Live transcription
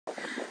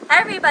Hi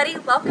everybody,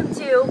 welcome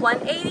to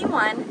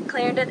 181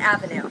 Clarendon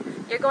Avenue.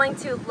 You're going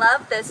to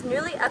love this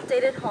newly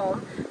updated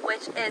home,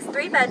 which is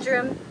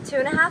 3-bedroom,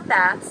 2.5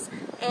 baths,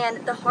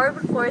 and the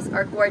hardwood floors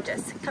are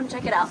gorgeous. Come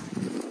check it out.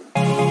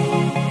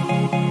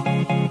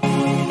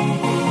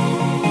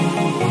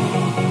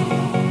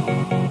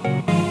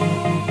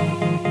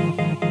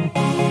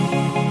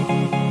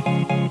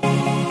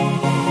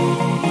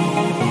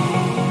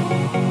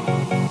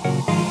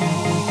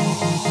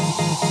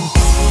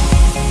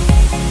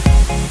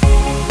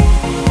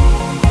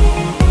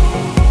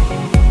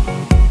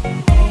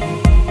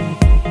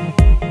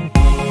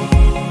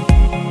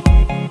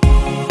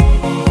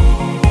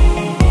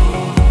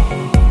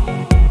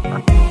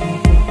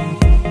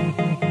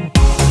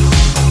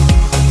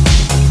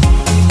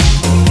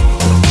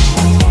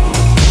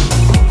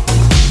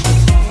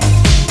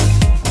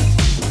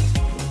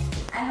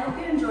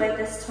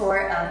 This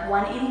tour of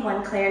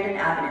 181 Clarendon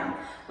Avenue.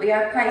 We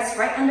are priced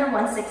right under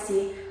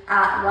 $160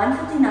 at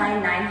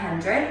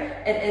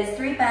 $159,900. It is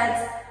 3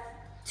 beds,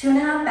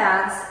 2.5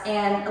 baths,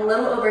 and a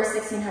little over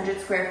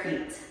 1,600 square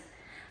feet.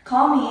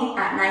 Call me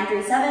at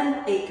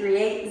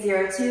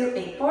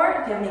 937-838-0284 if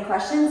you have any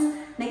questions.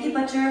 Nikki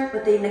Butcher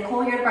with the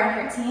Nicole Yard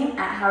Barnhart team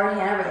at Howard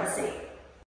Hanna Real Estate.